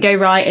this didn't go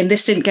right and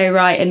this didn't go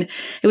right. And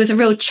it was a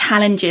real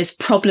challenges,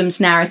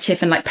 problems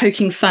narrative and like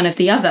poking fun of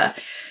the other.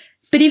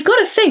 But you've got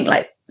to think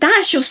like,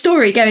 that's your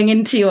story going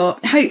into your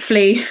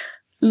hopefully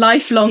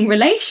lifelong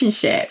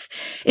relationship.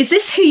 Is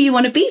this who you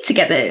want to be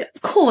together?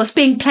 Of course,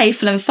 being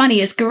playful and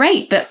funny is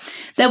great, but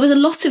there was a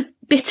lot of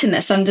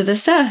bitterness under the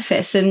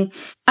surface. And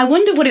I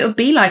wonder what it would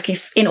be like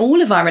if in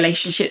all of our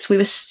relationships, we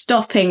were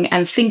stopping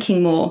and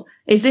thinking more,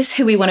 is this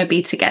who we want to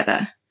be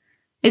together?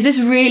 Is this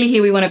really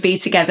who we want to be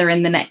together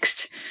in the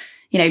next,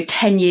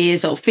 10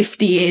 years or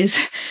 50 years?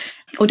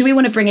 Or do we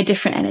want to bring a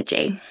different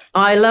energy?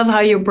 I love how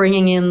you're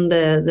bringing in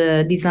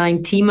the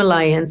Design Team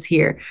Alliance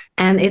here.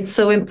 And it's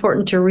so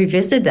important to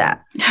revisit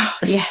that.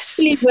 Yes.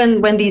 Especially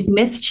when these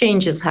myth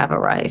changes have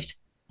arrived.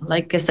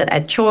 Like I said,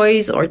 at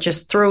choice or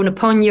just thrown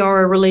upon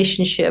your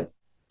relationship.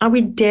 Are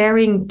we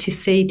daring to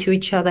say to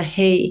each other,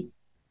 hey,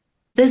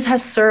 this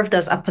has served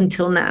us up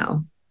until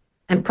now,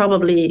 and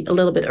probably a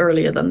little bit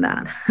earlier than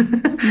that,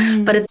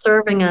 but it's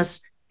serving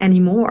us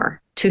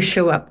anymore to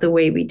show up the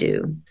way we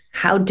do.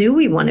 How do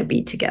we want to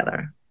be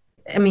together?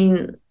 I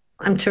mean,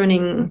 I'm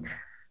turning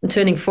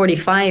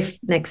 45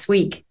 next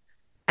week,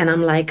 and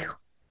I'm like,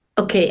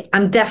 okay,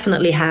 I'm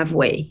definitely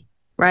halfway,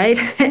 right?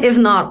 If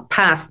not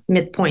past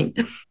midpoint.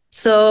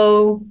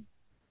 So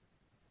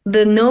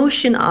the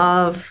notion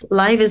of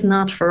life is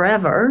not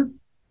forever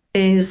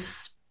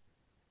is,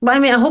 I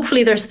mean,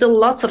 hopefully there's still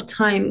lots of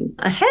time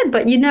ahead,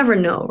 but you never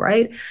know,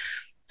 right?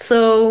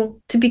 So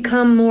to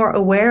become more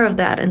aware of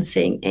that and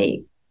saying,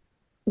 hey,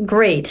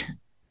 great,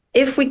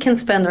 if we can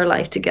spend our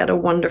life together,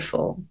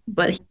 wonderful,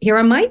 but here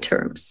are my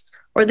terms,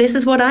 or this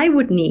is what I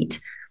would need.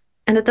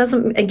 And it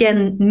doesn't,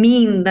 again,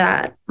 mean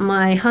that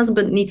my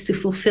husband needs to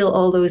fulfill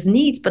all those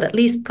needs, but at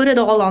least put it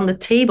all on the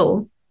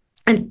table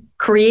and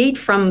create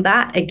from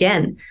that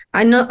again.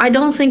 I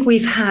don't think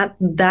we've had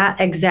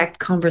that exact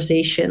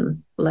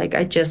conversation like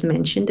I just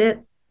mentioned it,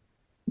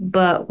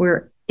 but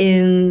we're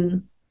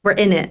in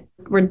it.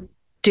 We're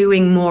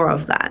doing more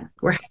of that.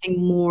 We're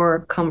having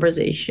more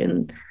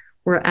conversation.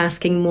 We're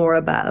asking more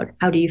about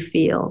how do you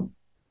feel,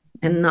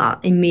 and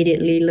not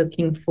immediately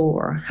looking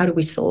for how do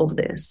we solve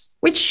this,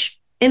 which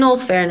in all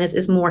fairness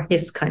is more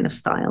his kind of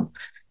style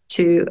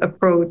to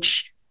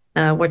approach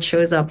what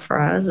shows up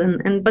for us.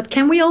 But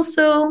can we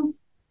also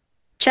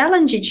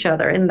challenge each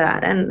other in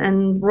that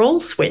and role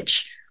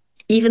switch,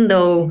 even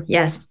though,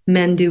 yes,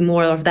 men do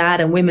more of that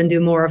and women do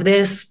more of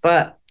this,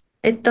 but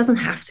it doesn't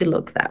have to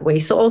look that way.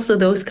 So also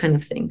those kind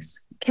of things.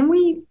 Can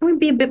we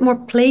be a bit more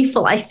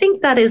playful? I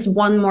think that is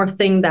one more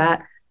thing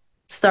that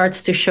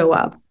starts to show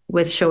up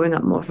with showing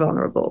up more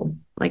vulnerable.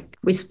 Like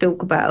we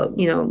spoke about,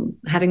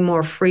 having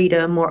more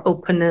freedom, more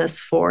openness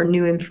for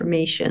new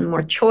information,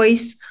 more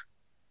choice,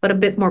 but a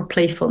bit more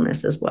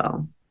playfulness as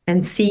well.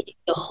 And see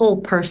the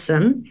whole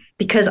person,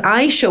 because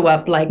I show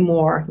up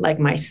more like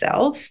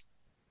myself.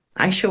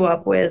 I show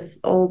up with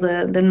all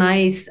the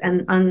nice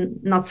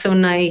and not so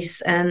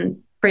nice and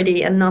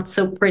pretty and not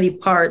so pretty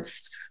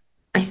parts.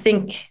 I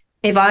think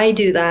if I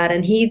do that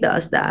and he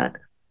does that,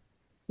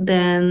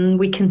 then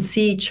we can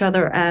see each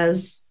other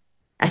as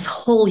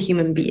whole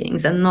human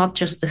beings and not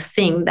just the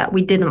thing that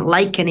we didn't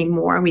like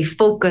anymore and we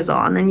focus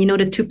on. And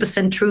the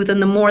 2% truth,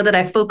 and the more that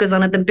I focus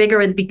on it, the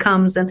bigger it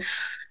becomes. And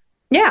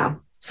yeah.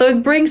 So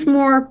it brings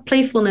more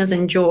playfulness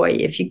and joy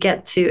if you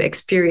get to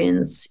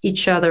experience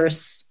each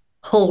other's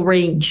whole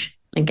range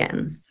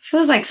again.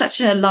 Feels like such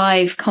a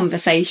live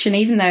conversation,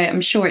 even though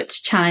I'm sure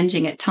it's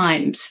challenging at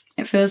times.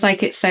 It feels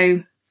like it's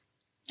so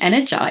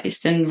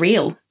energized and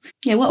real.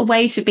 Yeah, what a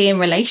way to be in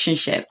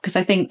relationship. Because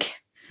I think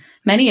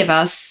many of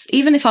us,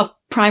 even if our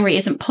primary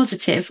isn't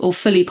positive or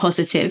fully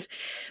positive,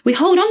 we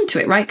hold on to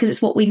it, right? Because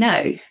it's what we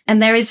know.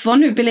 And there is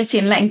vulnerability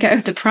in letting go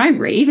of the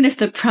primary, even if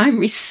the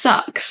primary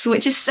sucks,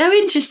 which is so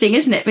interesting,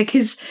 isn't it?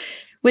 Because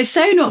we're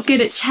so not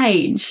good at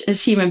change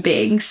as human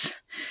beings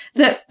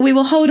that we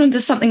will hold on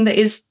to something that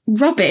is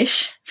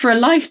rubbish for a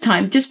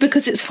lifetime just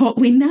because it's what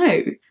we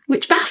know,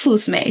 which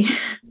baffles me.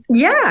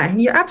 Yeah,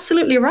 you're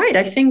absolutely right.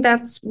 I think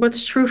that's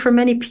what's true for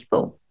many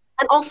people.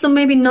 And also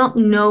maybe not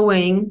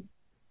knowing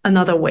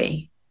another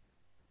way.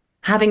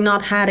 Having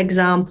not had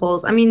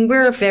examples. I mean,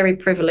 we're very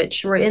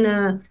privileged. We're in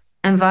an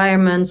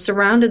environment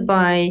surrounded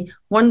by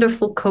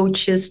wonderful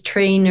coaches,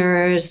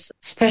 trainers,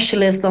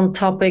 specialists on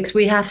topics.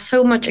 We have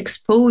so much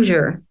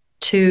exposure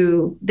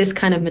to this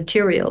kind of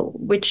material,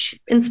 which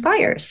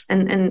inspires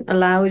and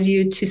allows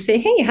you to say,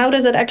 hey, how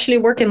does it actually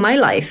work in my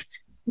life?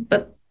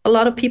 But a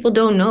lot of people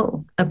don't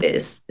know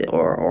this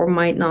or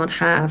might not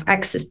have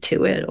access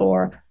to it.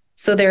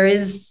 So there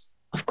is,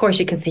 of course,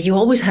 you can say you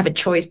always have a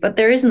choice, but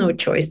there is no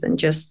choice than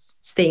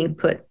just staying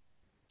put.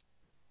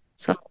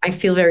 So I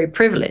feel very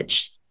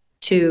privileged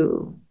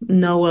to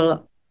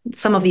know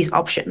some of these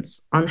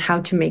options on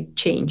how to make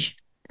change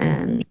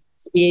and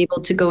be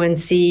able to go and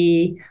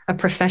see a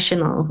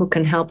professional who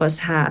can help us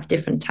have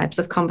different types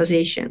of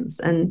conversations.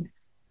 And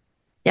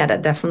yeah,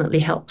 that definitely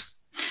helps.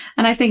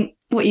 And I think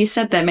what you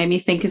said there made me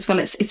think as well,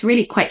 it's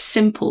really quite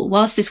simple.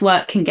 Whilst this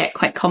work can get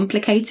quite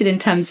complicated in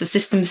terms of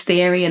systems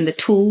theory and the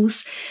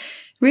tools,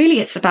 really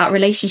it's about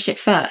relationship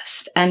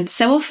first. And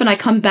so often I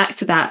come back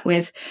to that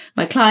with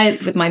my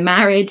clients, with my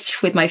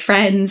marriage, with my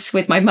friends,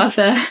 with my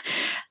mother.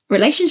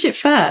 Relationship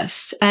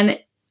first. And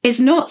it's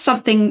not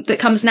something that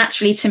comes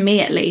naturally to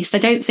me, at least. I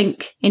don't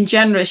think in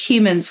general as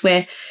humans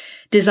we're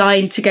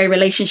designed to go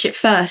relationship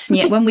first. And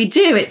yet when we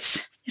do,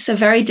 it's a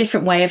very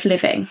different way of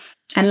living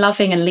and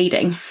loving and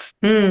leading.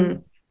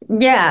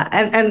 Yeah.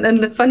 And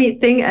the funny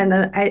thing, and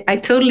I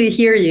totally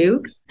hear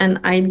you.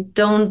 And I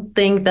don't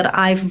think that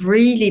I've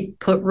really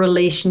put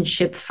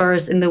relationship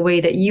first in the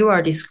way that you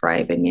are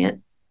describing it.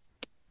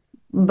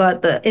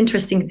 But the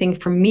interesting thing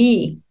for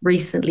me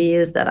recently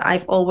is that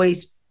I've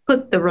always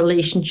put the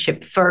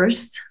relationship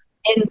first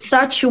in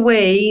such a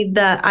way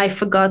that I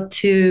forgot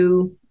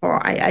to,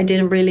 or I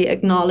didn't really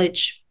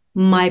acknowledge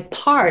my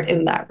part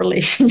in that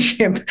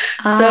relationship.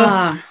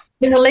 So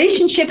the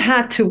relationship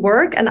had to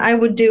work, and I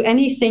would do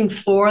anything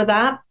for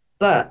that,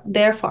 but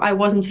therefore I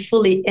wasn't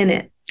fully in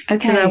it. Okay.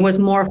 Because I was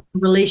more of a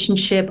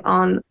relationship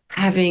on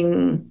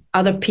having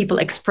other people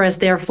express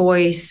their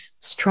voice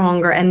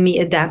stronger and me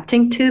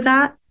adapting to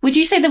that. Would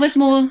you say there was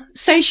more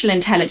social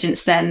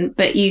intelligence then,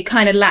 but you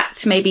kind of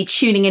lacked maybe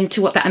tuning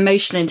into what that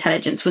emotional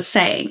intelligence was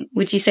saying?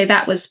 Would you say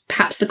that was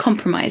perhaps the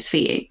compromise for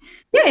you?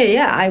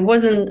 Yeah. I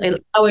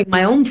wasn't allowing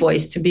my own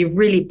voice to be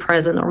really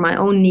present, or my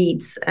own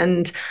needs.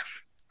 And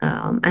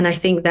I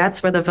think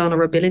that's where the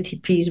vulnerability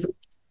piece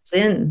comes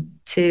in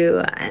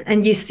to.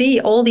 And you see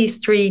all these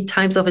three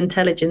types of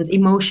intelligence: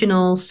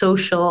 emotional,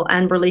 social,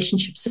 and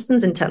relationship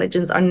systems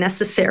intelligence are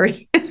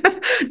necessary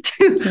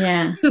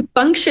to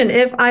function.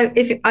 If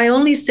I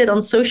only sit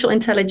on social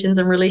intelligence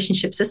and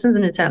relationship systems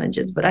and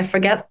intelligence, but I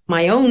forget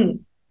my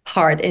own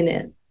part in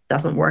it,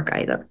 doesn't work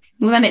either.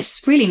 Well, then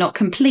it's really not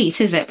complete,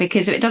 is it?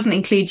 Because if it doesn't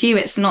include you,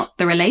 it's not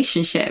the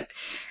relationship.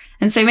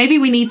 And so maybe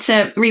we need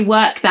to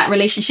rework that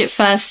relationship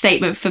first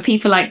statement for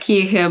people like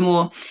you who are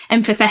more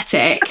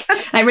empathetic,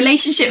 like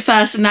relationship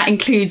first, and that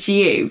includes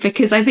you,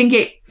 because I think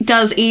it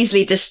does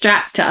easily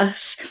distract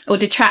us or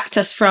detract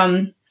us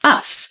from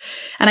us.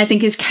 And I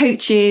think as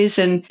coaches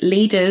and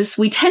leaders,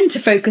 we tend to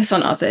focus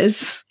on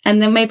others,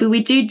 and then maybe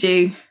we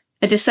do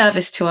a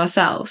disservice to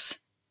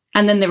ourselves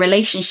and then the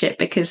relationship,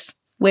 because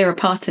we're a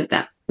part of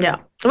that. Yeah,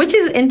 which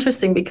is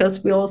interesting,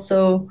 because we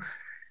also,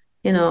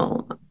 you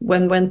know,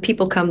 when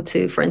people come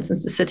to, for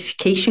instance, the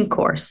certification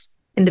course,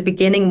 in the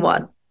beginning,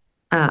 what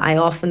I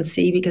often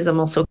see, because I'm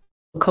also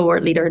a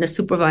cohort leader and a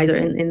supervisor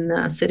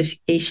in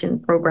certification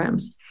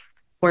programs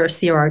for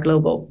CRR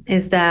Global,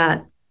 is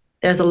that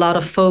there's a lot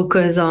of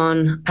focus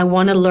on, I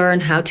want to learn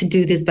how to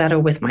do this better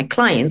with my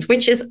clients,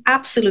 which is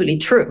absolutely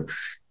true.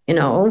 You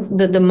know,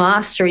 the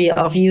mastery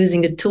of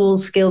using the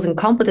tools, skills, and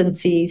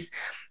competencies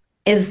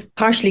is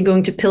partially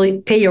going to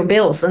pay your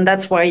bills. And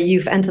that's why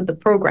you've entered the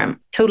program.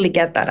 Totally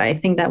get that. I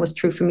think that was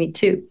true for me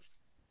too.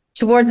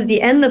 Towards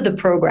the end of the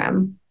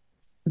program,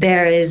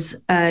 there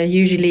is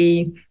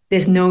usually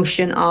this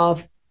notion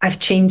of, I've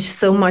changed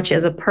so much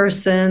as a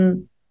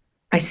person.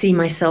 I see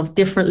myself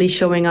differently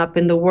showing up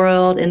in the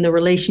world, in the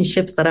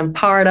relationships that I'm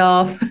part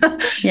of.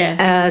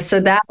 Yeah.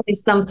 So that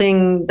is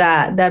something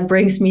that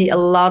brings me a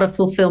lot of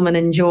fulfillment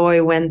and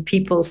joy when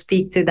people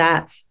speak to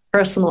that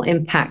personal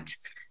impact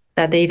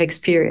that they've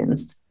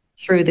experienced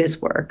through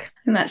this work.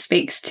 And that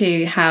speaks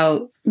to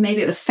how,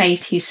 maybe it was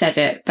Faith who said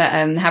it, but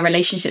how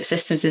relationship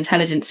systems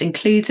intelligence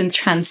includes and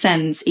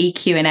transcends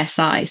EQ and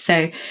SI.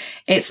 So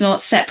it's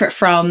not separate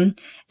from,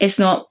 it's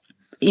not,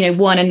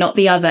 one and not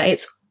the other.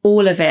 It's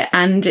all of it.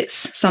 And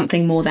it's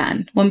something more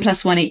than 1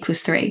 + 1 =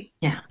 3.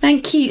 Yeah.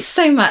 Thank you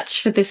so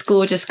much for this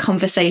gorgeous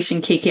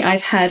conversation, Kiki.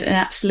 I've had an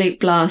absolute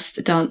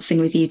blast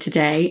dancing with you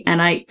today, and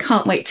I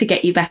can't wait to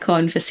get you back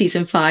on for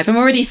season 5. I'm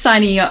already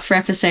signing you up for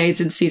episodes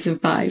in season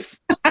 5.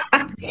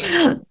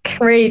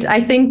 Great.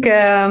 I think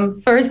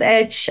first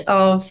edge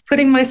of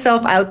putting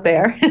myself out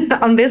there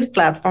on this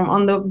platform,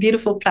 on the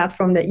beautiful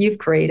platform that you've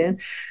created,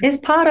 is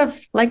part of,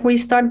 like we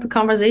started the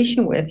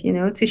conversation with,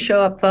 to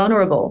show up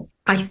vulnerable.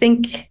 I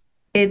think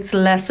it's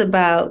less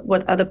about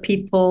what other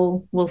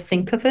people will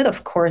think of it.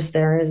 Of course,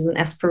 there is an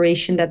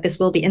aspiration that this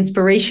will be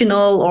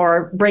inspirational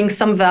or bring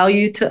some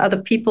value to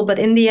other people. But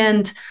in the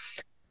end,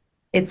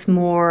 it's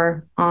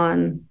more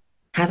on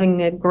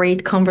having a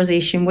great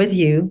conversation with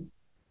you,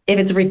 if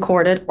it's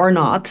recorded or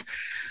not.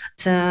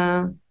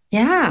 And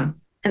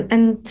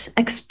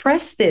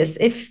express this.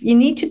 If you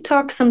need to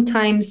talk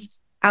sometimes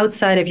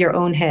outside of your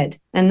own head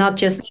and not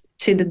just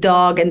to the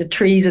dog and the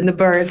trees and the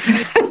birds.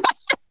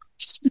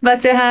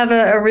 But to have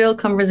a real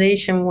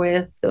conversation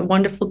with the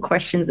wonderful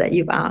questions that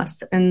you've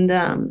asked. And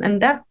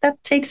that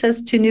takes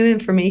us to new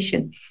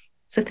information.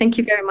 So thank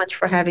you very much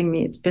for having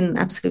me. It's been an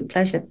absolute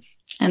pleasure.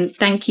 And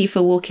thank you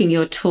for walking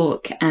your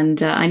talk.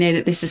 And I know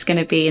that this is going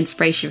to be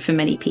inspiration for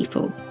many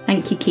people.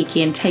 Thank you,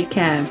 Kiki, and take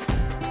care.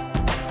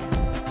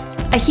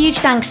 A huge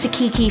thanks to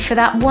Kiki for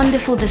that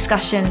wonderful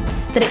discussion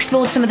that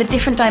explored some of the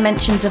different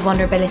dimensions of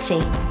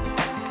vulnerability.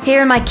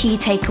 Here are my key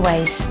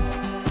takeaways.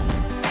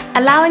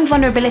 Allowing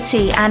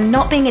vulnerability and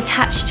not being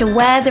attached to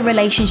where the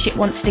relationship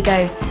wants to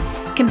go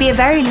can be a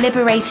very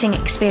liberating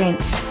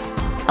experience,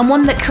 and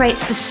one that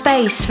creates the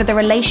space for the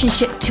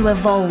relationship to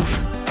evolve.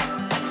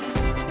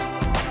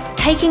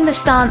 Taking the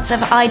stance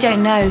of I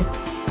don't know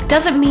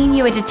doesn't mean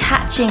you are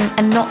detaching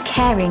and not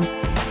caring.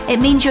 It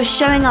means you're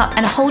showing up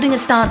and holding a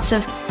stance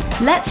of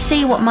let's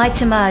see what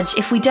might emerge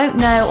if we don't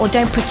know or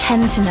don't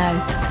pretend to know.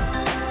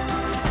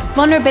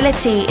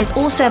 Vulnerability is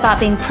also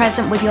about being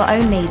present with your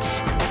own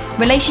needs.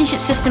 Relationship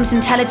systems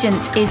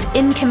intelligence is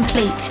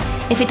incomplete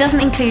if it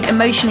doesn't include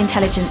emotional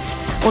intelligence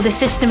or the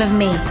system of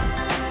me.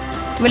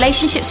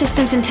 Relationship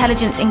systems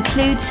intelligence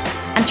includes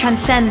and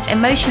transcends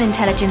emotional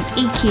intelligence,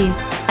 EQ,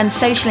 and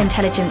social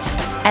intelligence,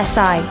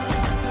 SI,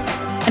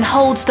 and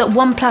holds that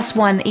 1 +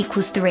 1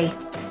 = 3.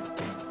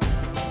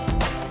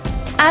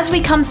 As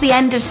we come to the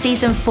end of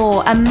season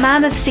 4, a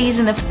mammoth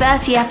season of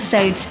 30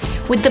 episodes,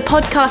 with the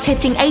podcast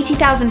hitting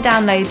 80,000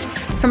 downloads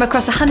from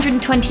across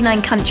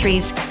 129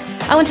 countries,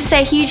 I want to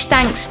say a huge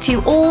thanks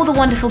to all the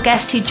wonderful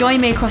guests who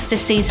joined me across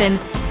this season,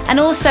 and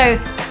also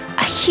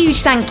a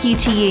huge thank you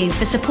to you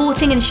for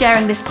supporting and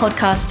sharing this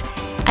podcast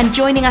and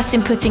joining us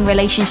in putting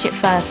relationship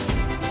first.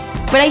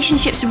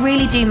 Relationships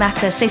really do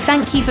matter, so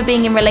thank you for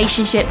being in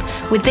relationship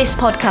with this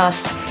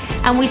podcast,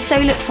 and we so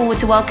look forward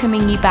to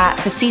welcoming you back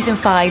for season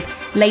 5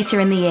 later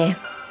in the year.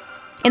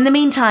 In the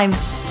meantime,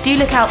 do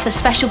look out for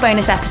special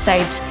bonus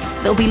episodes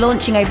that will be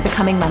launching over the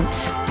coming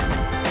months.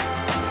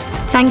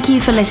 Thank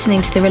you for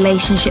listening to the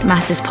Relationship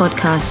Matters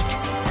podcast.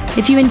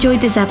 If you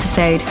enjoyed this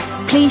episode,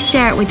 please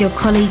share it with your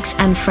colleagues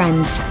and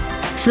friends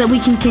so that we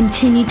can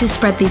continue to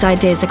spread these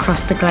ideas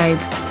across the globe.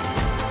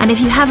 And if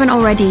you haven't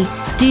already,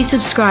 do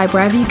subscribe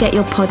wherever you get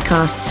your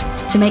podcasts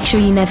to make sure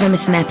you never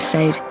miss an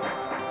episode.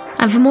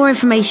 And for more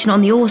information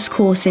on the ORS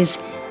courses,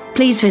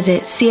 please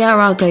visit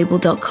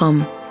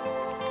crrglobal.com.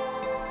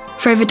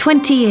 For over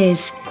 20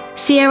 years,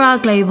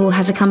 CRR Global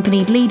has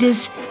accompanied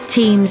leaders,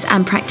 teams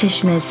and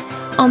practitioners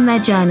on their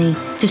journey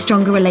to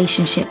stronger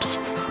relationships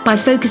by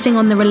focusing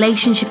on the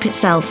relationship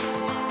itself,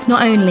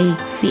 not only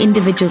the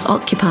individuals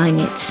occupying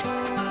it.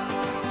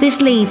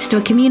 This leads to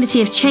a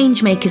community of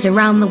change makers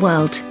around the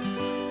world.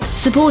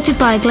 Supported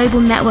by a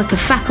global network of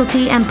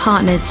faculty and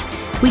partners,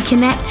 we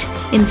connect,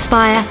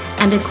 inspire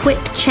and equip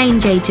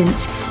change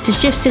agents to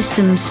shift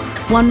systems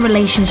one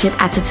relationship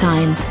at a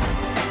time.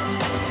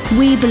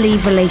 We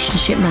believe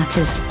relationship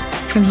matters,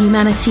 from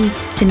humanity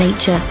to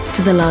nature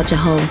to the larger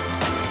whole.